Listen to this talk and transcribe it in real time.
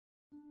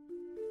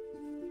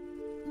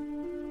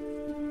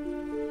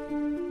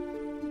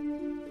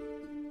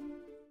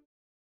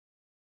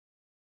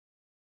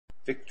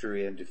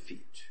victory and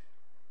defeat.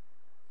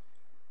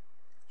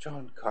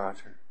 "John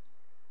Carter,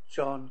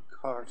 John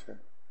Carter,"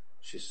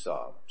 she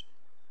sobbed,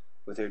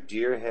 with her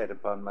dear head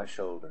upon my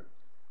shoulder.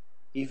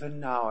 "Even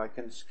now I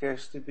can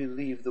scarcely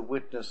believe the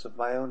witness of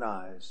my own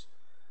eyes.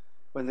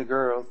 When the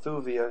girl,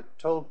 Thuvia,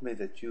 told me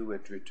that you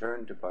had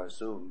returned to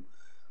Barsoom,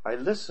 I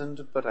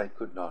listened, but I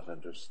could not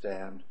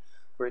understand,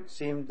 for it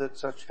seemed that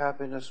such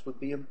happiness would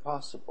be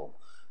impossible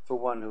for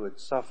one who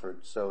had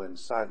suffered so in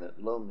silent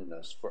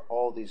loneliness for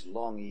all these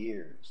long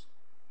years.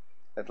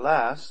 At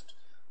last,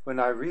 when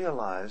I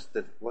realized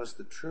that it was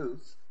the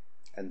truth,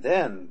 and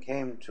then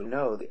came to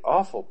know the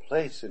awful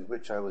place in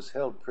which I was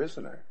held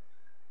prisoner,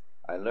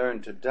 I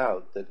learned to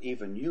doubt that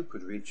even you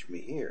could reach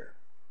me here.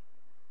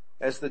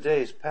 As the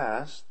days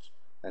passed,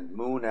 and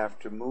moon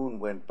after moon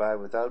went by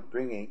without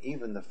bringing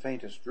even the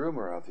faintest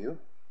rumor of you,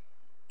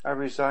 I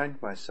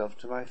resigned myself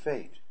to my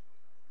fate,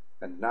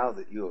 and now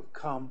that you have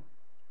come,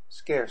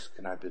 scarce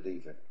can I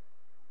believe it.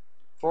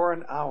 For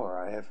an hour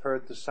I have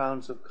heard the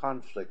sounds of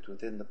conflict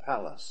within the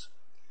palace.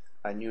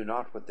 I knew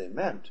not what they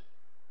meant,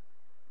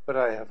 but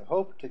I have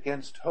hoped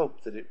against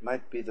hope that it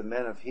might be the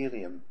men of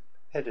Helium,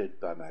 headed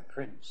by my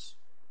prince."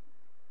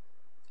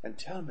 "And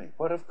tell me,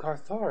 what of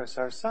Carthoris,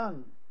 our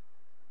son?"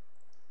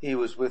 "He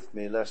was with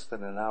me less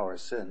than an hour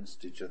since,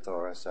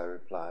 Dejothoris," I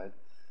replied.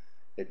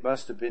 "It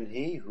must have been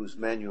he whose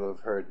men you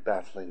have heard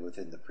battling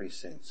within the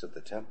precincts of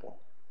the temple."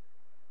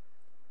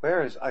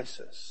 "Where is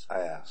Isis?"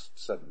 I asked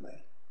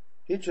suddenly.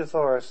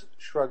 Dejothoris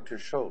shrugged her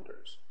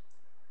shoulders.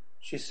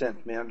 "She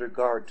sent me under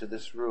guard to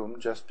this room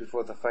just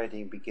before the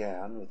fighting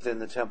began within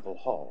the temple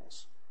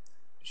halls.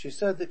 She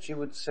said that she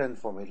would send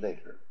for me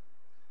later.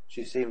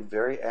 She seemed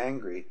very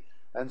angry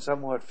and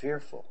somewhat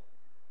fearful.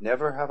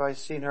 Never have I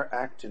seen her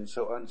act in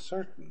so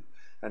uncertain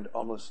and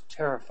almost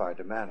terrified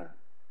a manner.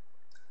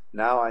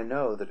 Now I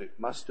know that it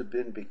must have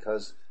been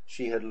because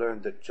she had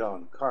learned that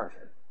John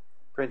Carter,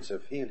 Prince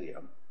of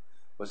Helium,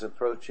 was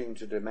approaching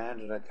to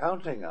demand an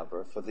accounting of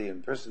her for the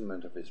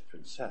imprisonment of his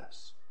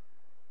princess."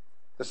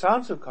 The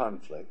sounds of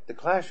conflict, the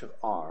clash of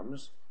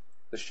arms,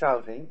 the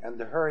shouting, and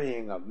the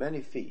hurrying of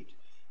many feet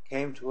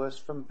came to us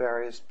from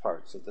various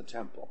parts of the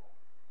temple.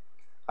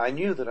 I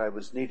knew that I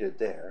was needed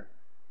there,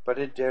 but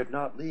I dared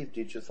not leave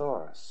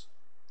Dejothoris,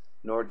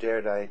 nor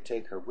dared I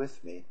take her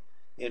with me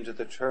into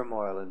the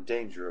turmoil and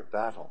danger of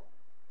battle.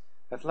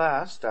 At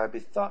last I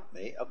bethought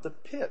me of the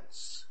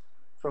pits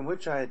from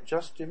which I had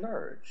just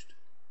emerged.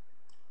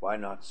 Why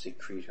not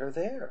secrete her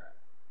there,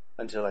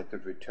 until I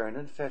could return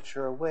and fetch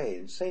her away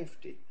in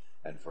safety,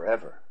 and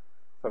forever,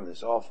 from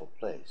this awful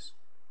place?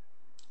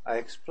 I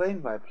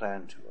explained my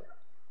plan to her.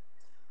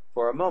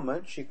 For a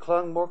moment she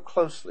clung more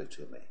closely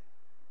to me.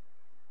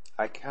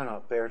 "I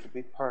cannot bear to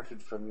be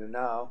parted from you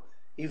now,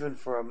 even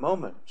for a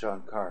moment,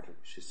 John Carter,"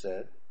 she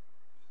said.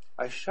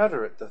 "I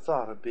shudder at the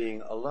thought of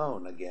being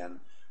alone again,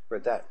 where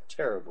that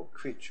terrible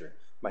creature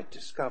might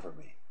discover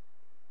me.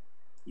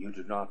 You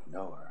do not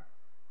know her.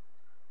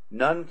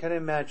 None can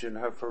imagine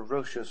her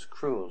ferocious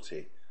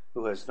cruelty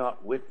who has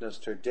not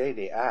witnessed her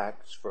daily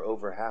acts for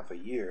over half a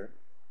year.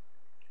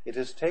 It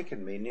has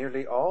taken me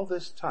nearly all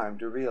this time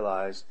to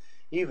realize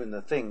even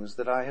the things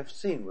that I have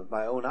seen with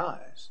my own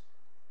eyes."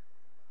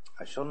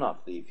 "I shall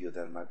not leave you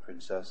then, my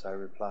princess," I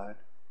replied.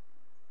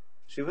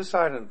 She was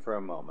silent for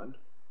a moment.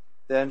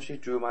 Then she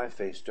drew my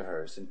face to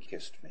hers and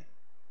kissed me.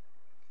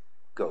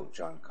 "Go,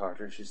 John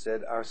Carter," she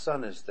said. "Our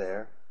son is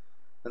there,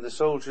 and the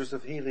soldiers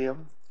of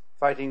Helium,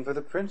 fighting for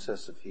the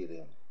princess of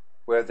Helium.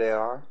 Where they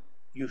are,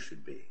 you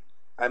should be.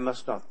 I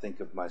must not think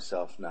of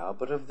myself now,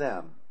 but of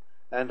them,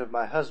 and of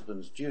my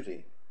husband's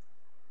duty.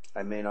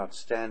 I may not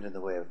stand in the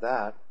way of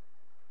that.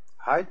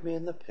 Hide me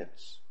in the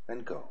pits,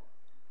 and go."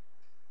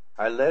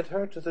 I led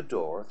her to the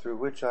door through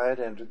which I had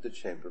entered the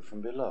chamber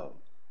from below.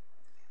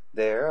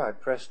 There I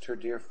pressed her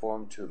dear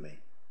form to me.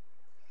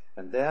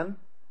 And then,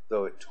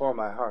 though it tore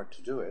my heart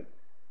to do it,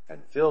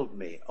 and filled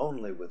me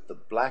only with the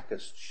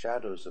blackest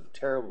shadows of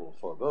terrible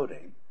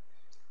foreboding,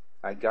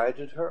 I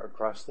guided her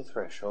across the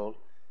threshold,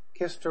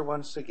 kissed her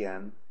once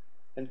again,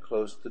 and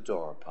closed the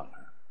door upon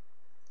her.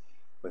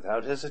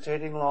 Without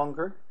hesitating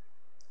longer,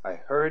 I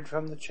hurried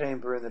from the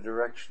chamber in the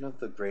direction of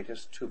the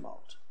greatest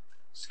tumult.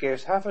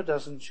 Scarce half a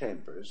dozen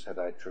chambers had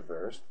I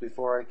traversed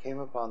before I came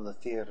upon the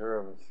theatre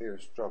of a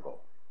fierce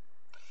struggle.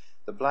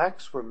 The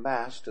blacks were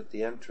massed at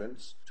the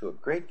entrance to a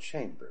great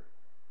chamber,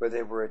 where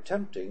they were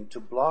attempting to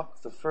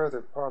block the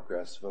further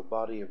progress of a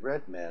body of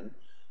red men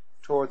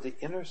toward the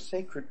inner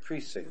sacred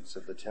precincts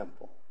of the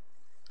temple.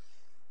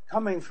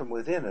 Coming from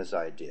within as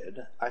I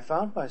did, I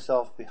found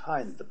myself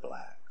behind the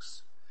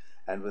blacks,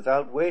 and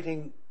without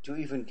waiting to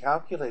even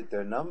calculate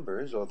their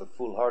numbers or the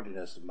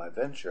foolhardiness of my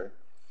venture,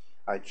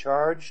 I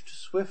charged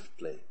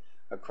swiftly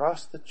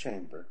across the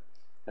chamber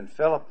and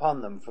fell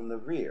upon them from the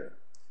rear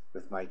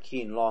with my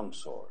keen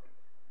longsword.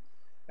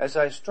 As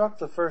I struck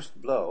the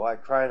first blow, I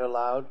cried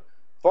aloud,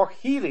 "For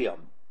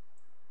Helium!"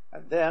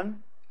 And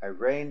then I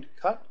rained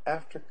cut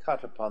after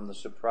cut upon the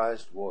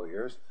surprised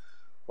warriors,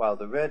 while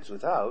the Reds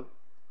without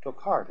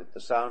took heart at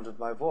the sound of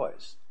my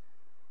voice,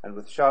 and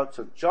with shouts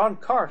of "John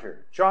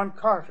Carter! John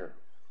Carter!"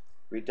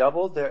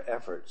 redoubled their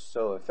efforts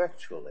so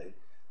effectually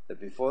that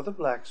before the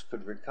blacks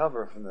could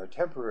recover from their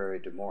temporary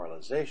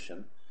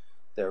demoralization,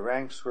 their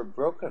ranks were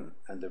broken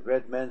and the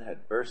red men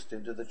had burst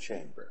into the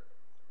chamber.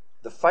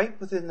 The fight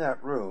within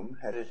that room,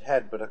 had it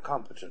had but a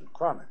competent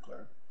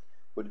chronicler,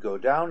 would go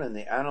down in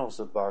the annals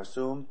of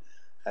Barsoom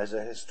as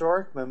a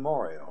historic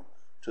memorial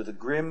to the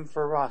grim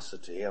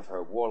ferocity of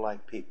her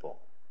warlike people.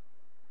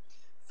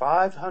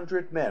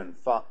 500 men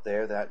fought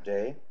there that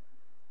day,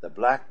 the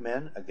black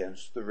men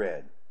against the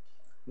red.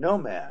 No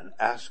man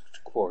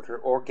asked quarter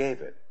or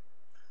gave it.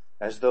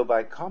 As though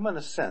by common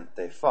assent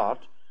they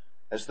fought,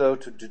 as though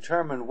to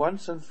determine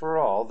once and for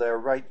all their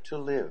right to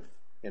live,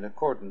 in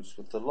accordance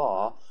with the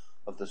law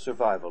of the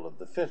survival of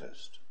the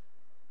fittest.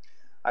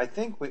 I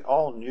think we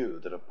all knew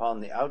that upon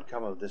the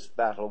outcome of this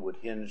battle would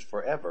hinge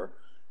forever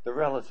the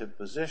relative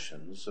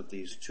positions of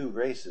these two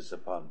races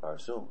upon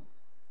Barsoom.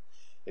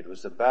 It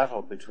was a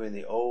battle between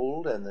the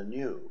old and the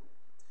new,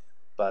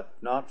 but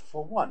not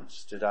for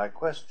once did I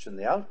question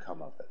the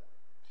outcome of it.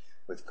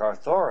 With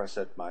Carthoris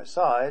at my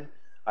side,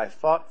 I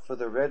fought for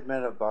the red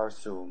men of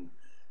Barsoom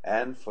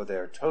and for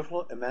their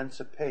total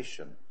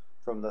emancipation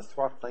from the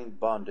throttling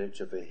bondage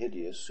of a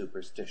hideous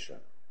superstition.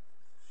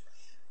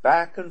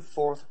 Back and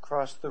forth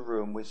across the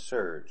room we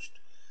surged,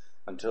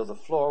 until the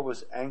floor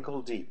was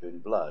ankle deep in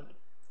blood,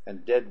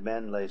 and dead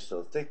men lay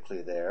so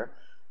thickly there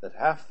that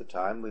half the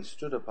time we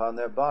stood upon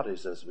their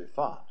bodies as we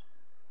fought.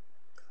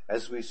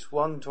 As we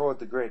swung toward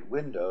the great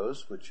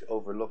windows which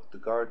overlooked the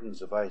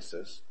gardens of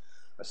Isis,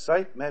 a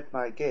sight met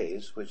my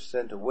gaze which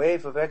sent a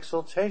wave of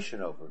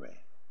exultation over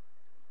me.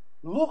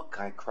 "Look!"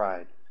 I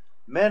cried.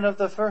 "Men of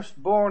the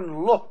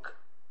firstborn, look!"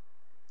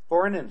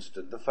 For an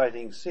instant the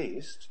fighting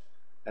ceased,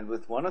 and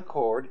with one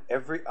accord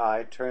every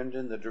eye turned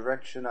in the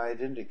direction I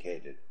had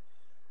indicated,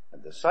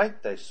 and the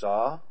sight they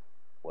saw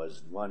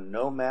was one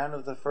no man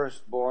of the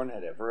firstborn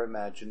had ever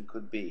imagined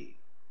could be.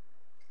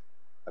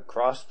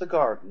 Across the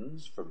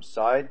gardens, from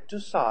side to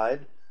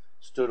side,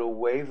 stood a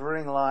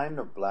wavering line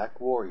of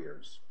black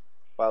warriors,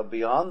 while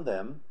beyond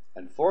them,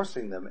 and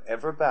forcing them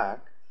ever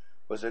back,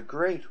 was a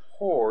great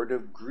horde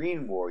of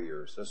green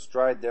warriors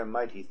astride their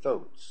mighty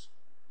thoats.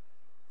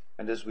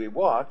 And as we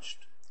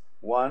watched,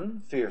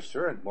 one,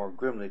 fiercer and more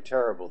grimly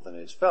terrible than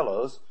his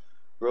fellows,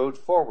 rode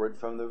forward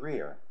from the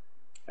rear,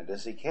 and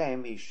as he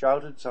came he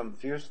shouted some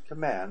fierce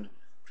command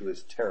to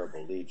his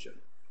terrible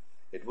legion.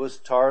 It was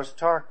Tars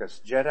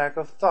Tarkas, Jeddak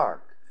of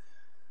Thark,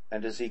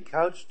 and as he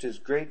couched his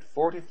great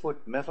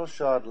 40-foot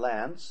metal-shod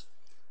lance,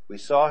 we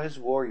saw his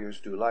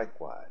warriors do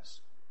likewise.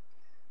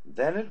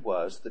 Then it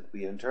was that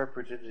we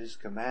interpreted his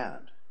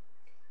command.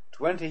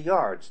 20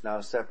 yards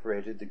now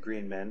separated the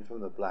green men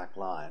from the black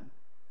line.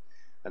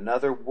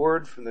 Another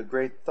word from the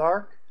great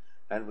Thark,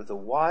 and with a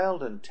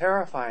wild and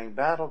terrifying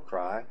battle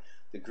cry,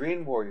 the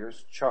green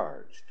warriors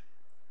charged.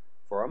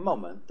 For a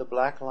moment the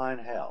black line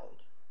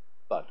held,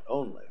 but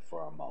only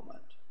for a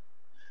moment.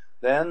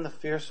 Then the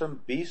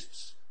fearsome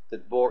beasts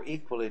that bore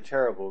equally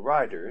terrible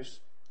riders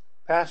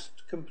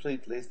passed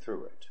completely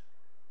through it.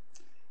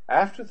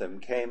 After them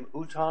came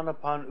Utan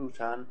upon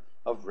Utan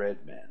of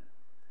red men.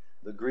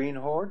 The green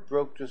horde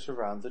broke to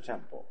surround the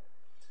temple.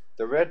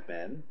 The red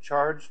men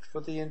charged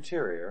for the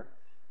interior,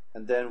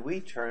 and then we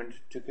turned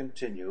to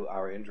continue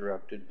our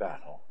interrupted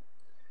battle.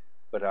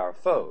 But our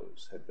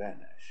foes had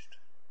vanished.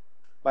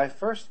 My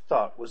first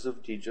thought was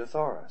of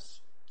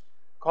Dejothoras.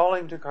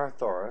 Calling to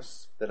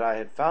Carthoris that I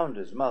had found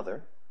his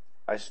mother,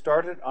 I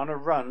started on a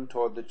run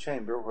toward the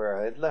chamber where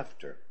I had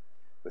left her,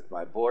 with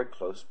my boy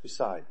close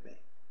beside me.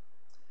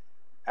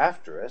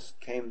 After us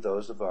came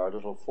those of our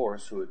little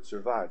force who had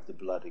survived the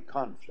bloody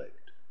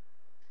conflict.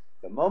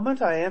 The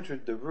moment I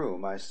entered the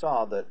room, I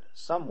saw that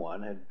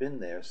someone had been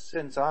there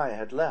since I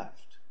had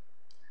left.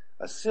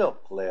 A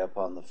silk lay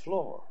upon the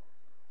floor.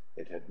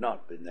 It had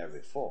not been there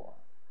before.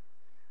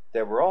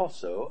 There were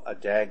also a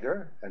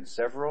dagger and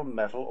several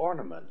metal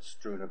ornaments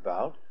strewn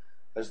about,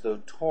 as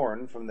though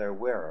torn from their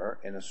wearer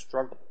in a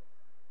struggle.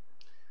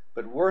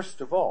 But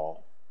worst of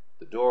all,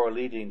 the door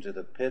leading to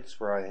the pits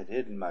where I had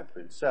hidden my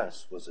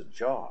princess was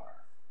ajar.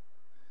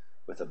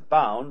 With a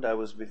bound I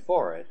was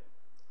before it,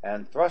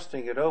 and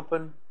thrusting it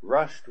open,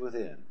 rushed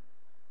within.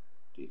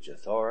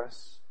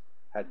 Dejothoras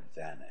had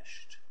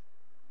vanished.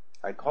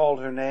 I called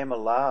her name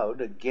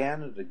aloud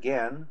again and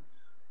again,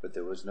 but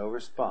there was no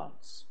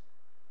response.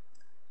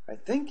 I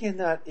think in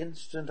that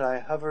instant I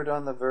hovered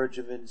on the verge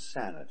of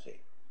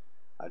insanity.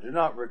 I do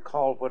not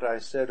recall what I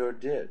said or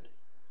did,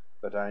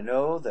 but I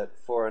know that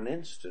for an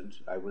instant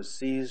I was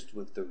seized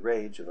with the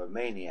rage of a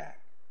maniac.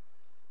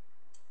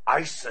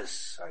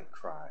 "Isis!" I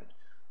cried.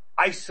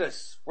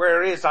 "Isis!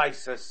 Where is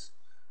Isis?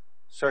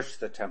 Search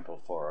the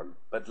temple for her,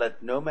 but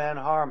let no man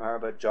harm her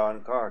but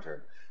John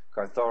Carter.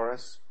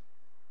 Carthoris,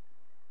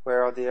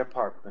 where are the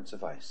apartments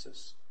of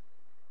Isis?"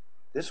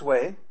 "This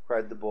way,"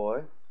 cried the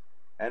boy,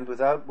 and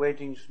without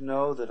waiting to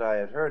know that I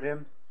had heard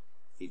him,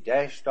 he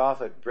dashed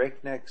off at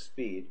breakneck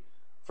speed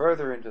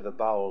further into the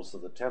bowels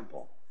of the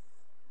temple.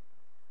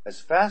 As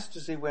fast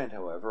as he went,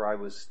 however, I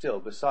was still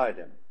beside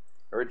him,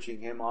 urging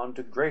him on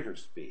to greater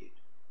speed.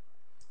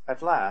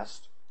 At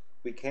last,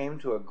 we came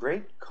to a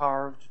great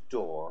carved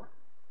door,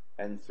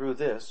 and through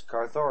this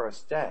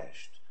Carthoris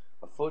dashed,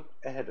 a foot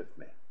ahead of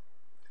me.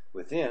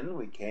 Within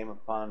we came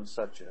upon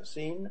such a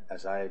scene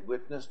as I had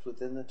witnessed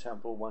within the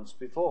temple once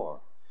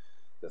before: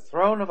 the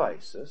throne of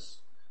Isis,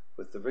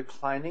 with the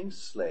reclining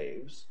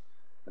slaves,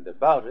 and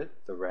about it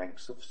the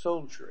ranks of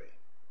soldiery.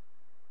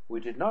 We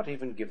did not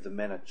even give the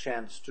men a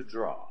chance to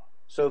draw,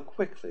 so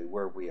quickly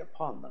were we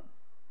upon them.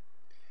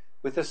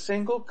 With a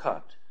single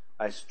cut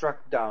I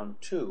struck down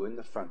 2 in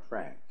the front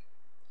rank,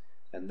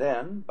 and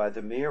then, by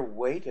the mere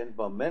weight and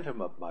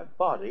momentum of my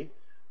body,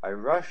 I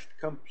rushed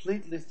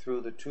completely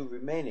through the 2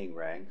 remaining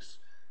ranks,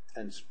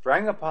 and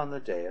sprang upon the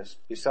dais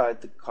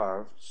beside the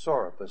carved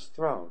Sorapus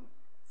throne.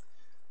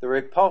 The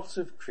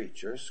repulsive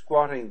creature,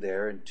 squatting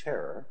there in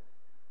terror,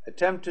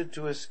 attempted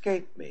to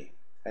escape me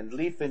and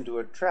leap into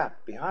a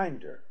trap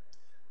behind her,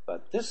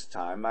 but this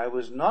time I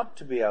was not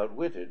to be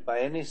outwitted by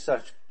any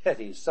such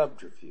petty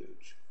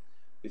subterfuge.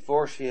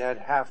 Before she had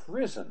half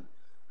risen,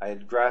 I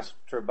had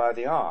grasped her by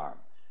the arm,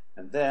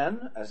 and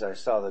then, as I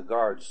saw the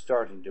guards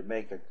starting to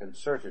make a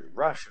concerted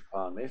rush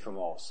upon me from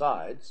all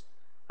sides,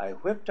 I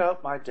whipped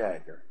out my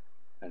dagger,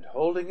 and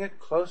holding it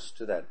close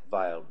to that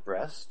vile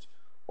breast,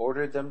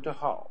 ordered them to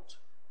halt.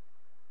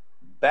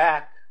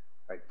 "Back!"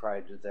 I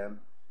cried to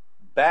them.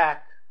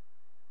 "Back!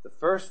 The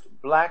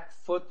first black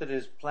foot that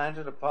is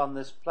planted upon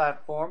this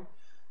platform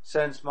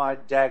sends my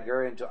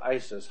dagger into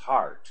Isis'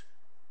 heart."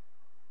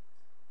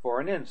 For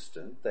an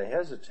instant they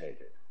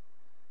hesitated.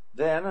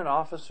 Then an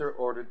officer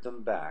ordered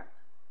them back,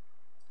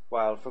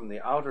 while from the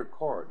outer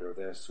corridor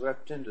there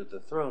swept into the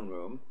throne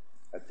room,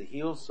 at the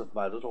heels of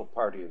my little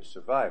party of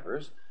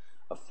survivors,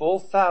 a full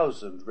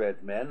 1,000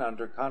 red men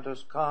under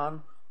Kantos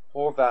Khan,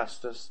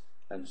 Horvastus,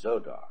 and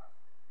Zodar.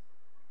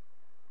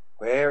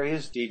 "Where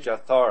is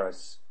Dejah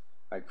Thoris?"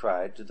 I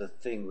cried to the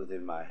thing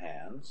within my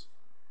hands.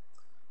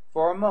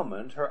 For a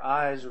moment her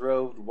eyes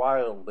roved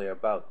wildly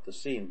about the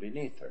scene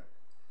beneath her.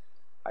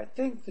 I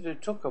think that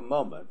it took a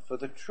moment for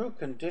the true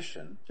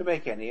condition to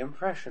make any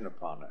impression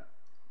upon her.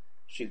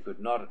 She could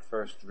not at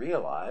first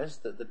realize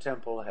that the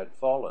temple had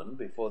fallen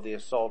before the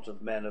assault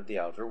of men of the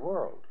outer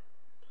world.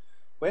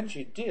 When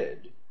she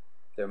did,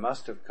 there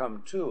must have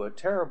come too a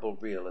terrible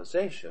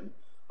realization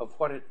of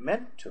what it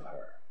meant to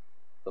her: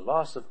 the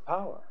loss of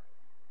power,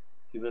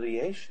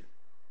 humiliation,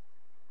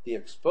 the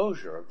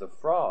exposure of the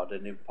fraud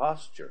and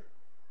imposture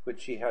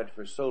which she had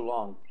for so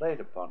long played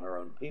upon her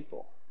own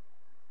people.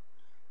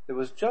 There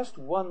was just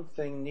one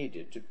thing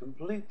needed to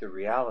complete the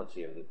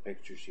reality of the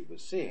picture she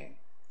was seeing,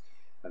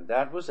 and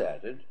that was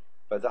added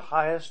by the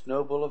highest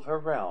noble of her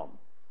realm,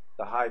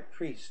 the high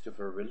priest of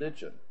her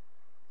religion,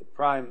 the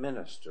prime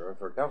minister of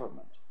her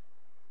government.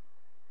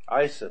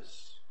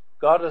 "Isis,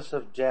 goddess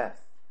of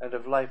death and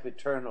of life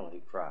eternal," he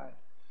cried,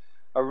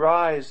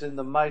 "arise in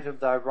the might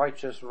of thy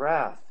righteous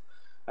wrath,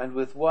 and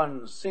with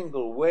one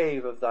single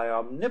wave of thy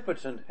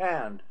omnipotent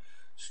hand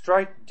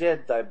strike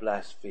dead thy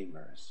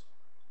blasphemers.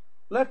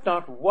 Let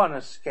not one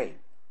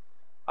escape.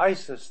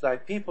 Isis, thy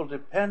people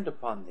depend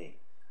upon thee.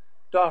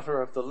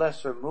 Daughter of the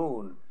lesser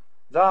moon,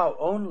 thou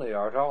only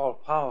art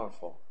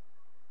all-powerful.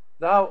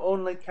 Thou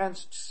only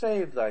canst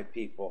save thy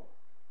people.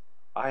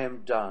 I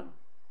am done.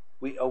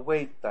 We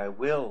await thy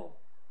will.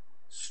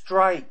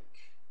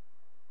 Strike!"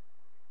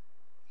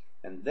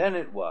 And then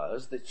it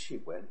was that she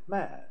went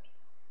mad.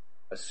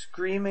 A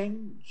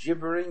screaming,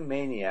 gibbering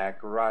maniac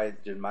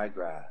writhed in my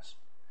grasp.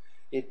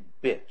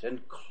 It bit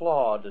and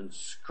clawed and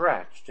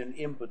scratched in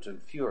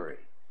impotent fury.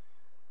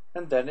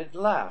 And then it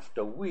laughed,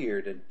 a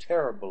weird and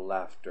terrible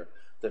laughter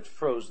that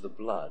froze the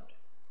blood.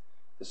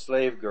 The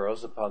slave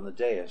girls upon the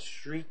dais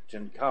shrieked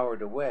and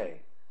cowered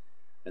away,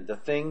 and the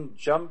thing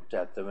jumped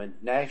at them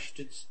and gnashed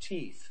its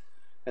teeth,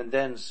 and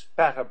then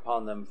spat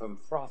upon them from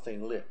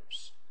frothing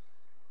lips.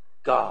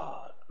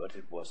 God, but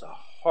it was a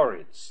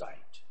horrid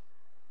sight!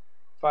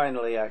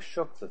 Finally I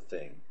shook the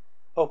thing,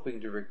 hoping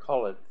to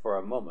recall it for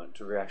a moment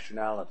to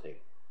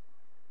rationality.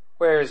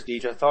 "Where's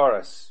Dejah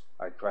Thoris?"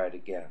 I cried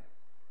again.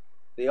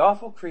 The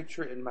awful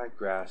creature in my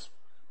grasp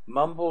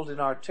mumbled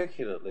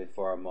inarticulately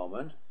for a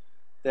moment,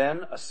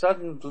 then a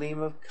sudden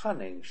gleam of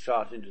cunning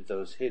shot into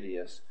those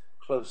hideous,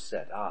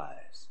 close-set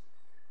eyes.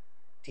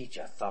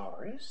 "Dejah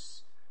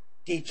Thoris?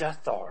 Dejah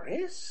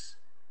Thoris?"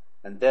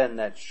 And then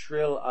that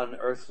shrill,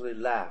 unearthly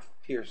laugh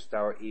pierced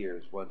our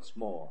ears once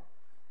more.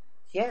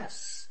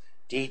 "Yes,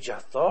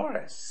 Dejah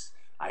Thoris,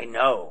 I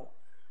know,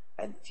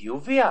 and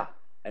Thuvia,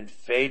 and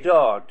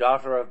Fedor,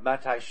 daughter of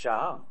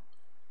Mataishang.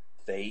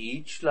 They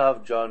each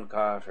love John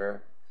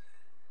Carter.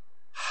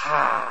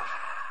 Ha!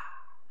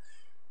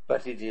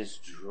 But it is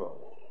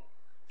droll.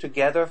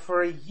 Together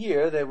for a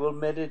year they will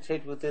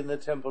meditate within the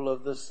temple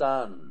of the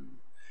sun.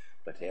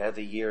 But ere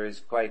the year is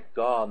quite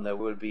gone, there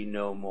will be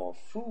no more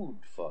food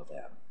for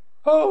them.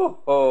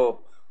 Ho,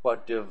 ho!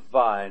 What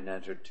divine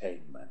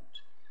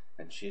entertainment!"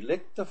 And she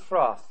licked the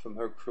froth from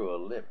her cruel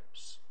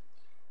lips.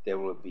 "There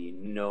will be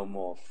no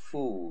more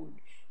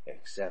food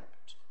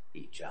except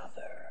each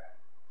other.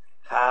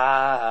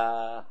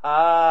 Ha,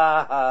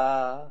 ha,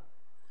 ha!"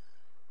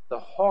 The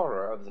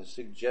horror of the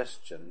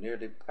suggestion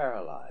nearly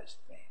paralyzed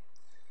me.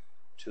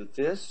 To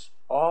this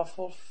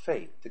awful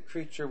fate the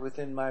creature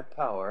within my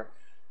power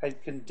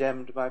had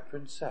condemned my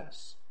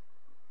princess.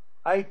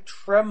 I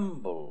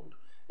trembled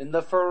in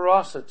the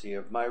ferocity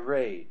of my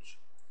rage.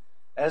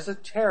 As a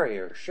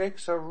terrier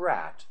shakes a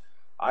rat,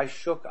 I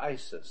shook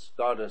Isis,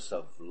 goddess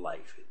of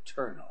life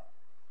eternal.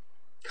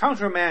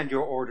 "Countermand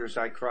your orders,"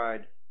 I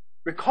cried.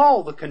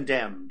 "Recall the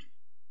condemned.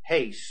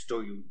 Haste,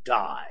 or you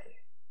die."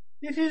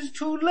 "It is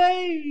too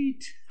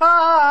late.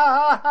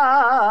 Ha, ha,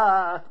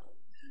 ha."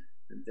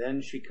 And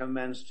then she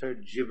commenced her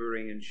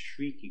gibbering and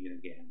shrieking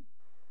again.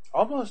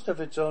 Almost of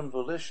its own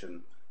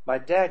volition, my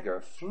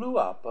dagger flew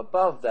up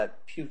above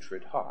that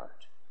putrid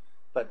heart,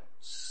 but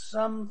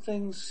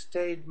something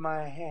stayed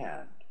my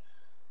hand,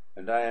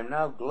 and I am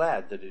now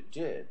glad that it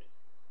did.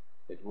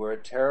 It were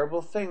a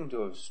terrible thing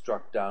to have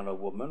struck down a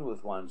woman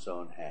with one's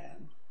own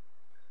hand,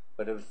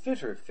 but a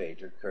fitter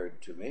fate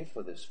occurred to me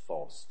for this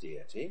false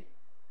deity.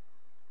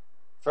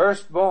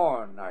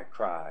 "Firstborn," I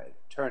cried,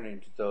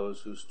 turning to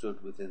those who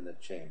stood within the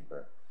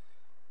chamber,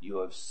 "you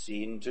have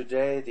seen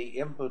today the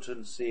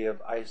impotency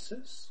of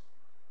Isis.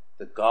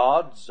 The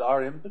gods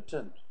are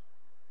impotent.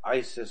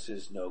 Isis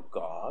is no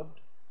god.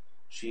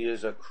 She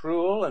is a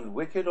cruel and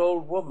wicked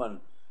old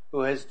woman who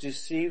has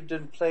deceived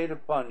and played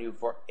upon you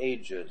for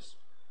ages.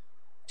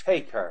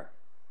 Take her.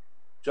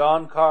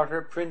 John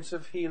Carter, Prince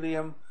of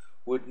Helium,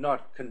 would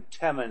not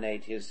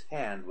contaminate his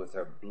hand with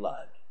her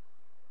blood."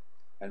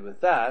 And with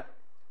that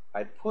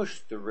I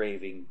pushed the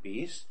raving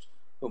beast,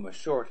 whom a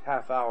short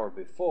half-hour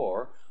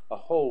before a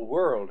whole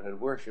world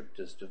had worshipped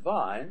as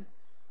divine,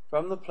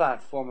 from the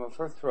platform of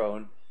her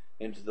throne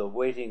into the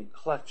waiting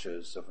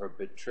clutches of her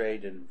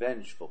betrayed and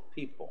vengeful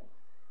people.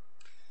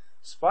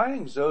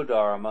 Spying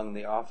Zodar among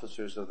the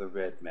officers of the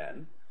Red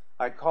Men,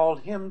 I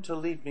called him to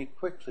lead me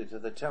quickly to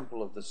the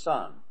Temple of the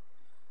Sun,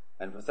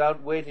 and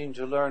without waiting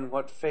to learn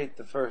what fate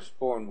the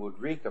firstborn would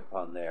wreak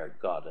upon their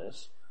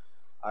goddess,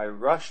 I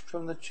rushed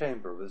from the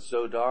chamber with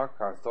Zodar,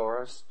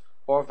 Carthoris,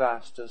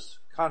 Orvastus,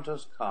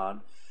 Kantos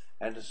Khan,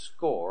 and a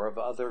score of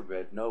other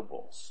red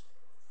nobles.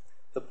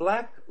 The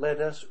black led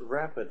us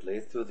rapidly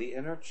through the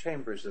inner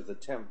chambers of the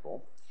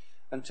temple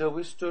until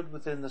we stood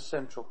within the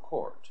central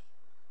court,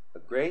 a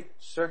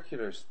great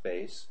circular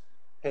space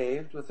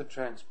paved with a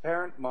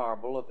transparent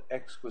marble of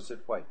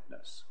exquisite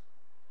whiteness.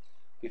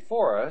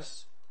 Before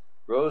us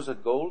rose a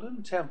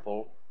golden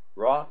temple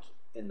wrought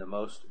in the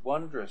most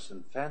wondrous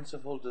and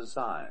fanciful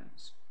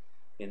designs,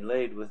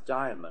 inlaid with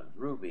diamond,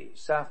 ruby,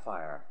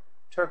 sapphire,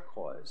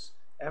 turquoise,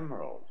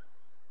 emerald,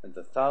 and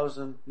the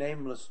 1,000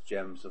 nameless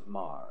gems of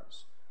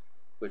Mars,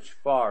 which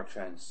far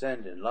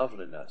transcend in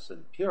loveliness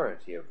and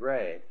purity of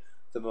ray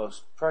the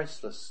most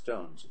priceless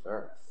stones of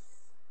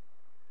earth.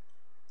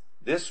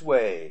 "This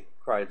way,"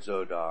 cried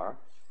Zodar,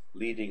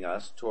 leading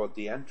us toward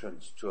the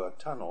entrance to a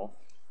tunnel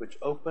which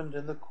opened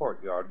in the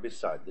courtyard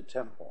beside the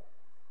temple.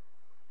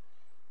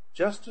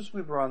 Just as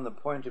we were on the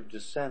point of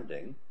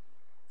descending,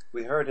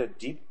 we heard a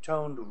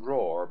deep-toned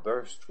roar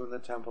burst from the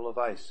temple of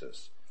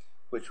Isis,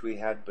 which we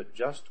had but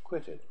just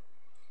quitted,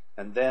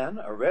 and then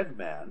a red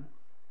man,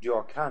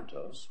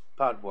 Diorcantos,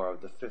 Padwar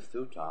of the 5th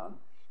Utan,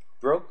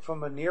 broke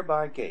from a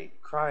nearby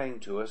gate, crying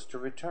to us to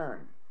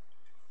return.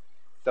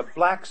 "The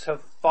blacks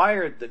have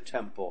fired the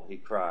temple," he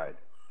cried.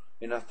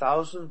 "In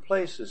 1,000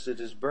 places it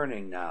is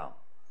burning now.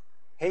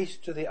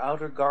 Haste to the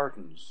outer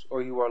gardens,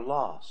 or you are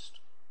lost."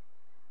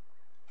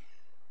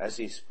 As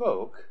he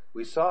spoke,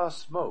 we saw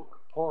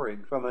smoke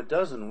pouring from a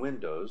dozen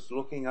windows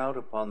looking out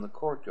upon the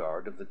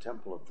courtyard of the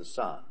Temple of the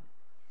Sun,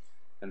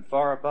 and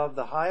far above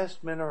the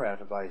highest minaret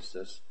of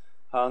Isis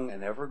hung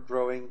an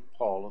ever-growing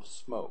pall of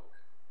smoke.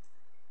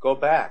 "Go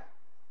back,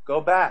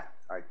 go back,"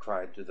 I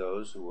cried to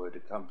those who had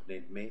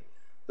accompanied me.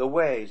 "The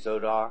way,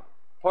 Zodar,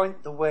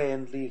 point the way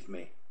and leave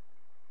me.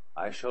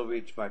 I shall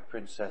reach my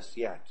princess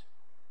yet."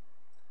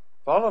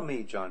 "Follow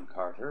me, John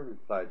Carter,"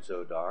 replied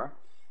Zodar,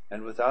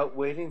 and without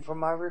waiting for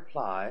my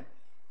reply,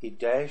 he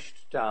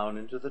dashed down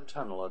into the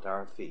tunnel at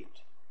our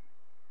feet.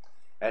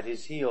 At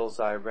his heels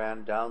I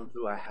ran down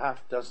through a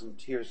half-dozen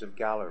tiers of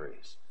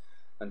galleries,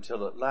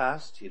 until at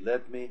last he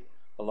led me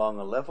along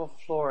a level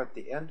floor, at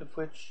the end of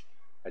which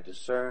I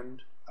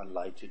discerned a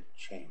lighted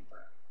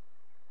chamber.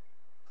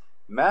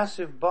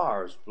 Massive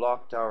bars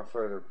blocked our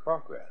further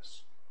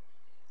progress,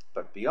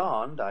 but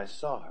beyond I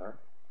saw her,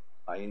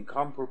 my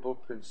incomparable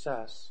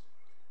princess,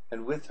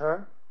 and with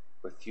her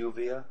were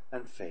Thuvia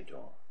and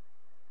Phaedor.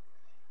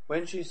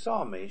 When she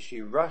saw me,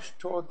 she rushed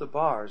toward the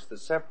bars that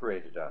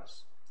separated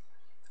us.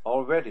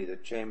 Already the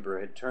chamber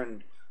had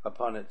turned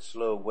upon its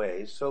slow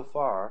way so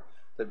far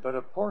that but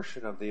a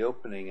portion of the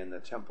opening in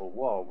the temple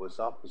wall was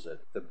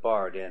opposite the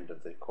barred end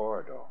of the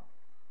corridor.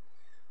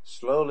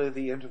 Slowly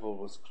the interval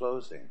was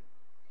closing.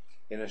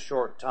 In a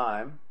short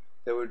time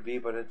there would be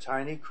but a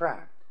tiny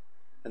crack,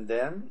 and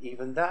then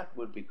even that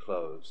would be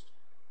closed,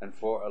 and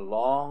for a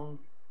long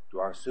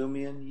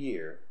Dwarsumian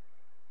year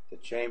the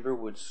chamber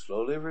would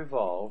slowly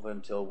revolve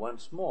until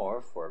once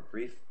more, for a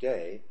brief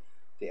day,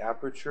 the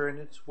aperture in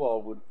its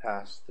wall would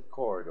pass the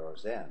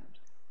corridor's end.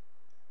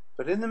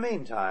 But in the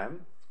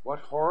meantime,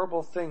 what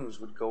horrible things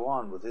would go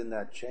on within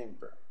that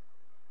chamber?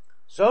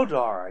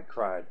 Zodar, I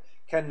cried,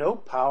 can no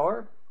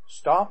power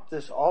stop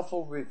this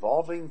awful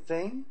revolving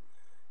thing?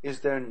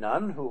 Is there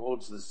none who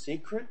holds the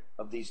secret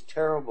of these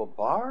terrible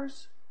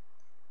bars?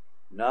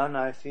 None,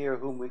 I fear,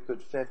 whom we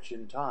could fetch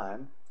in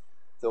time,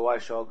 though I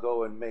shall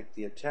go and make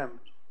the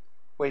attempt.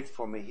 Wait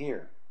for me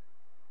here.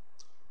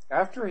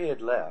 After he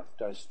had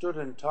left, I stood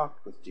and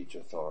talked with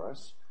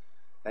Dejathoras,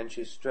 and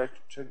she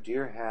stretched her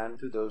dear hand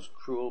through those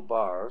cruel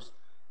bars,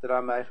 that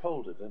I might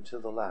hold it until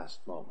the last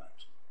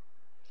moment.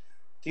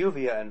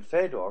 Thuvia and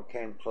Fedor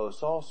came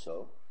close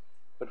also,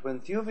 but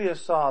when Thuvia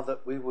saw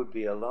that we would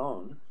be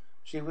alone,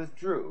 she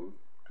withdrew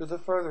to the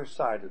further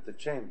side of the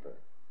chamber.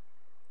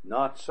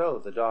 Not so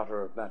the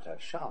daughter of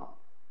Matasham.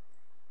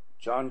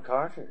 John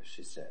Carter,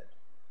 she said,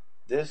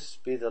 this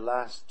be the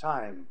last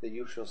time that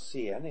you shall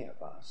see any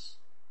of us.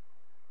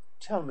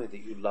 Tell me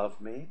that you love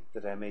me,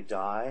 that I may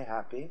die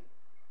happy.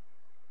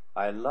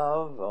 I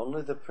love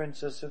only the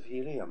Princess of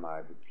Helium, I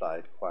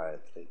replied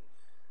quietly.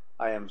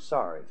 I am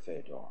sorry,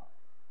 Fedor,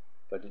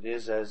 but it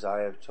is as I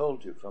have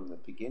told you from the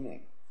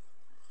beginning.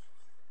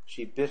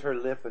 She bit her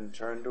lip and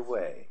turned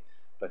away,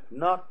 but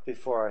not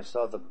before I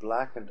saw the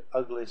black and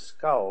ugly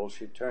scowl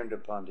she turned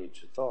upon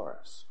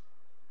Dejathoras.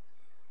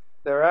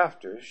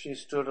 Thereafter she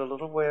stood a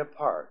little way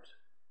apart,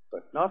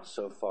 but not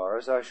so far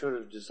as I should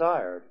have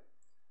desired,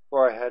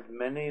 for I had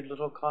many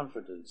little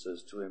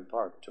confidences to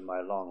impart to my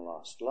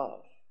long-lost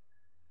love.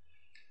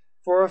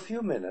 For a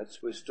few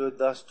minutes we stood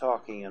thus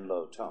talking in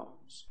low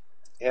tones.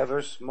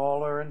 Ever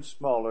smaller and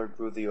smaller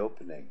grew the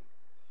opening.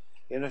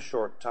 In a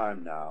short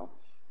time now,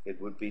 it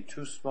would be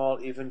too small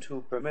even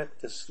to permit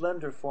the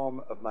slender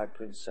form of my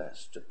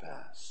princess to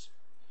pass.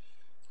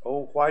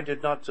 Oh, why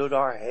did not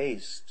Zodar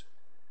haste?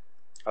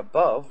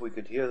 Above we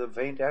could hear the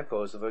faint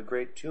echoes of a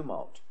great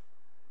tumult.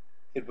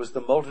 It was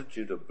the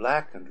multitude of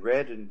black and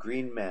red and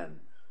green men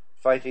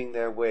fighting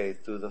their way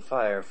through the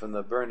fire from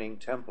the burning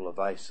temple of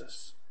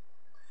Isis.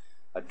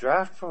 A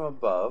draught from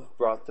above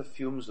brought the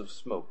fumes of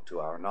smoke to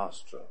our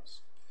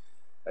nostrils.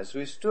 As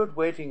we stood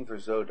waiting for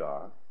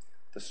Zodar,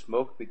 the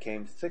smoke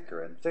became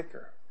thicker and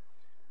thicker.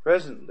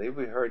 Presently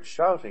we heard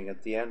shouting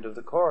at the end of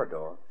the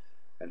corridor,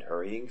 and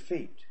hurrying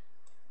feet.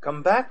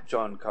 "Come back,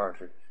 John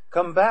Carter!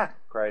 Come back!"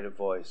 cried a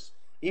voice.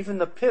 "Even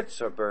the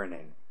pits are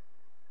burning."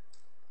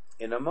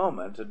 In a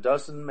moment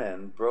 12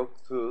 men broke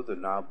through the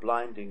now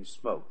blinding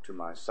smoke to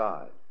my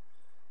side.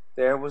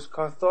 There was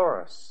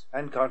Carthoris,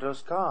 and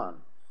Kantos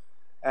Khan,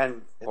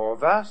 and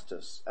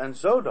Horvastus, and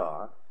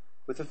Zodar,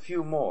 with a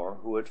few more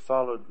who had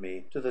followed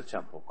me to the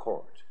temple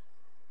court.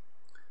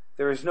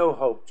 "There is no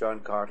hope,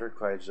 John Carter,"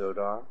 cried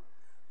Zodar.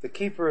 "The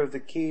keeper of the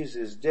keys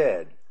is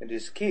dead, and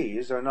his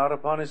keys are not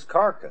upon his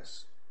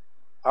carcass.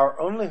 Our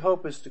only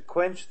hope is to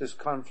quench this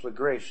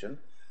conflagration,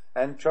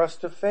 and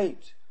trust to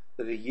fate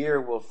that a year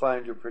will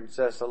find your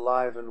princess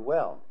alive and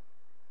well.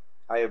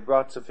 I have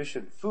brought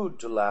sufficient food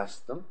to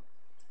last them.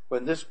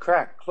 When this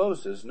crack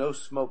closes, no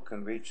smoke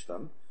can reach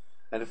them,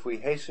 and if we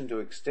hasten to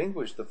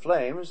extinguish the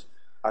flames,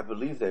 I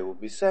believe they will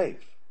be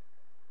safe."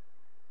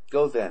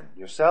 "Go then,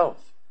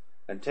 yourself,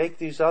 and take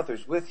these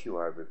others with you,"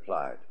 I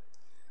replied.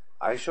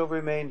 "I shall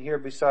remain here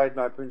beside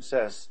my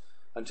princess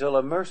until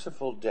a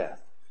merciful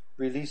death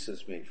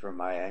releases me from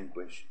my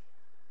anguish.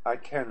 I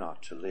care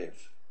not to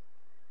live."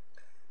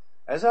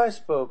 As I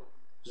spoke,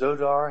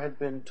 Zodar had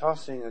been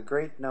tossing a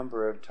great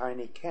number of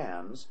tiny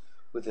cans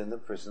within the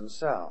prison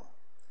cell.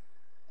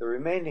 The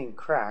remaining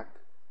crack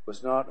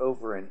was not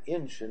over an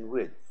inch in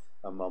width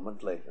a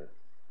moment later.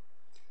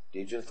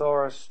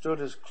 Dejathoras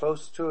stood as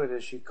close to it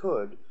as she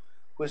could,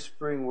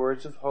 whispering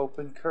words of hope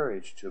and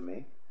courage to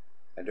me,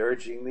 and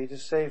urging me to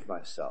save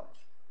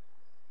myself.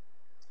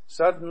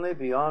 Suddenly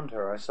beyond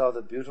her I saw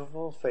the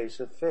beautiful face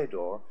of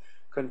Fedor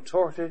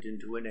contorted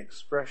into an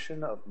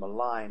expression of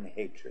malign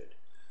hatred.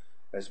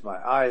 As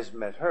my eyes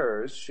met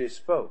hers, she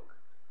spoke.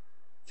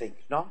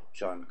 "Think not,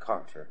 John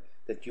Carter,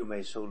 that you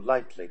may so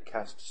lightly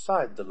cast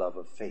aside the love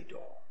of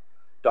Fedor,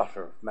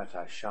 daughter of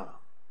Matasham,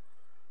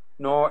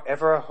 nor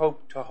ever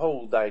hope to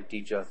hold thy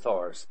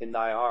Dejathoras in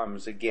thy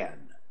arms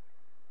again.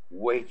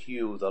 Wait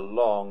you the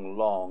long,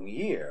 long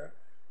year,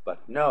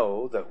 but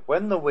know that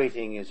when the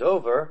waiting is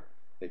over,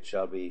 it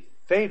shall be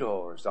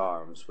Fedor's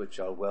arms which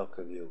shall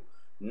welcome you,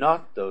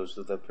 not those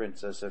of the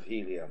Princess of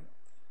Helium.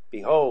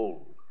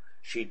 Behold,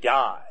 she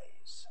dies."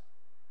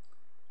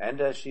 And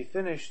as she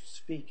finished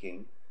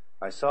speaking,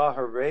 I saw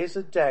her raise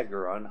a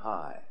dagger on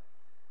high,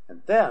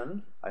 and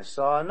then I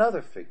saw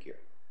another figure.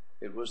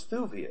 It was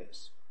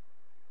Thuvia's.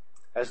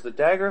 As the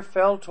dagger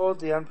fell toward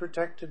the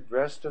unprotected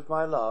breast of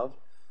my love,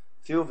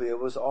 Thuvia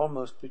was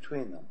almost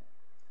between them.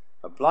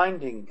 A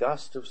blinding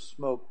gust of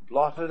smoke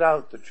blotted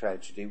out the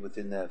tragedy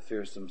within that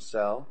fearsome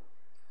cell.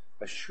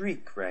 A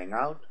shriek rang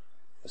out,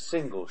 a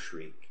single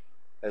shriek,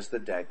 as the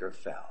dagger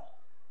fell.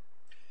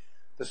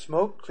 The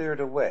smoke cleared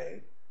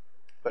away,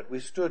 but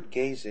we stood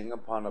gazing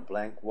upon a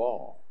blank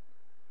wall.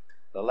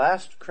 The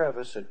last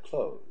crevice had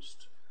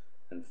closed,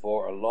 and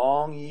for a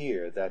long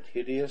year that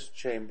hideous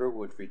chamber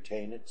would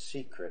retain its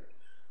secret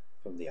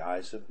from the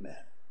eyes of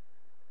men.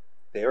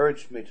 They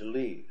urged me to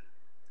leave.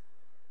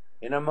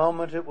 "In a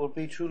moment it will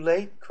be too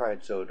late,"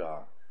 cried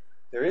Zodar.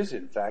 There is,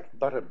 in fact,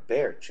 but a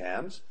bare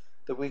chance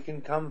that we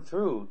can come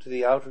through to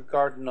the outer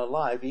garden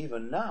alive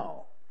even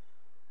now.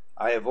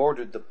 I have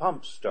ordered the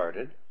pumps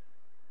started,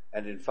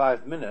 and in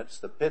 5 minutes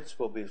the pits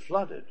will be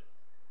flooded.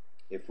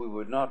 If we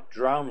would not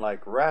drown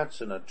like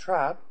rats in a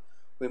trap,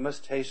 we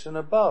must hasten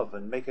above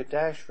and make a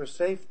dash for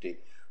safety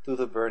through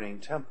the burning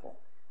temple.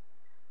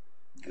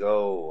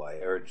 Go, I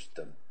urged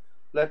them.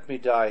 Let me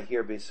die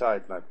here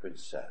beside my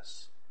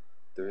princess.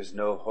 There is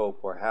no hope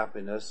or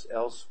happiness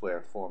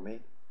elsewhere for me.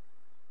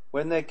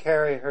 When they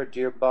carry her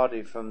dear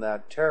body from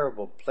that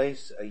terrible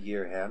place a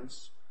year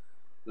hence,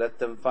 let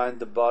them find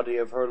the body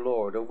of her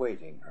lord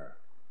awaiting her.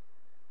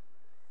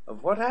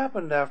 Of what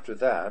happened after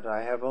that,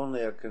 I have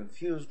only a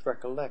confused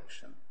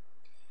recollection.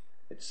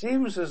 It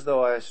seems as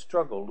though I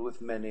struggled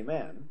with many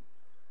men,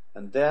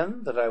 and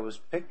then that I was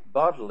picked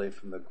bodily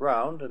from the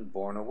ground and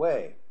borne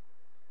away.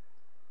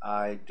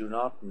 I do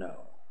not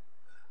know.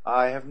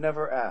 I have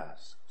never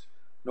asked,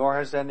 nor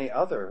has any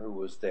other who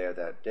was there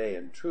that day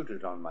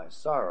intruded on my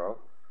sorrow,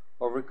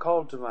 or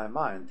recalled to my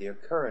mind the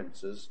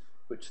occurrences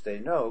which they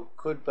know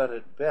could but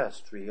at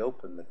best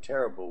reopen the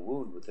terrible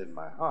wound within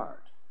my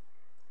heart.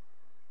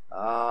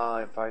 Ah,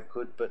 if I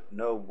could but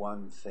know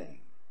one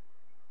thing,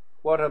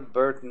 what a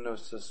burden of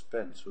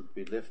suspense would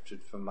be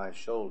lifted from my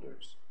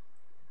shoulders.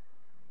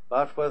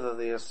 But whether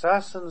the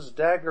assassin's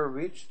dagger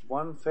reached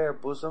one fair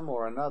bosom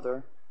or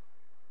another,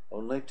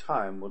 only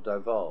time will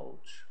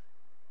divulge.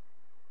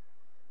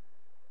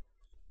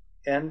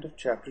 End of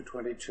chapter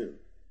 22.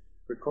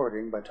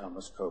 Recording by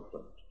Thomas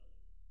Copeland.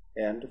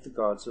 End of The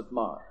Gods of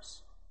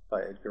Mars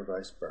by Edgar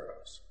Rice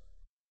Burroughs.